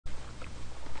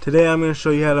Today I'm going to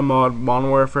show you how to mod Modern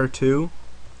Warfare 2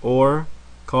 or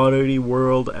Call of Duty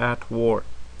World at War.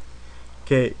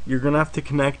 Okay, you're going to have to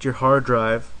connect your hard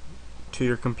drive to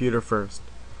your computer first.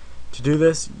 To do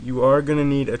this, you are going to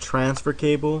need a transfer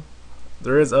cable.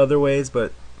 There is other ways,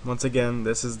 but once again,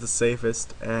 this is the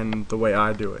safest and the way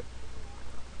I do it.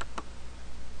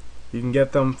 You can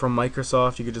get them from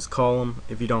Microsoft. You could just call them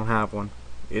if you don't have one.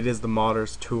 It is the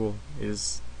modder's tool. It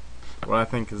is what I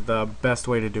think is the best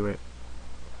way to do it.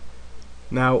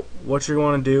 Now, what you're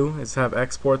going to do is have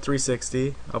Export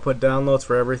 360. I'll put downloads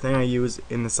for everything I use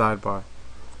in the sidebar.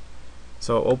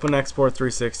 So open Export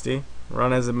 360,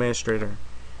 run as administrator.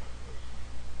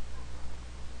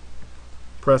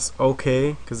 Press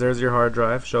OK, because there's your hard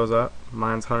drive, shows up.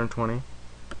 Mine's 120.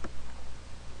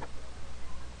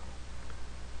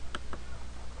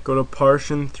 Go to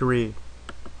Partition 3.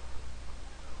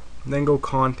 Then go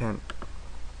Content.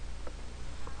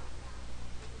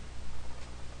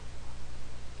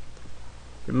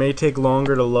 It may take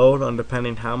longer to load on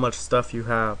depending how much stuff you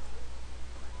have.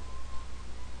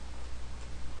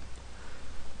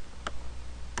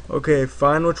 Okay,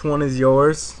 find which one is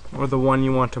yours or the one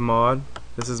you want to mod.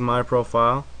 This is my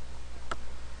profile.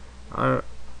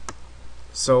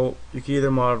 So you can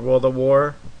either mod World at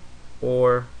War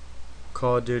or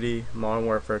Call of Duty Modern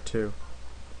Warfare 2.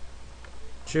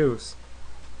 Choose.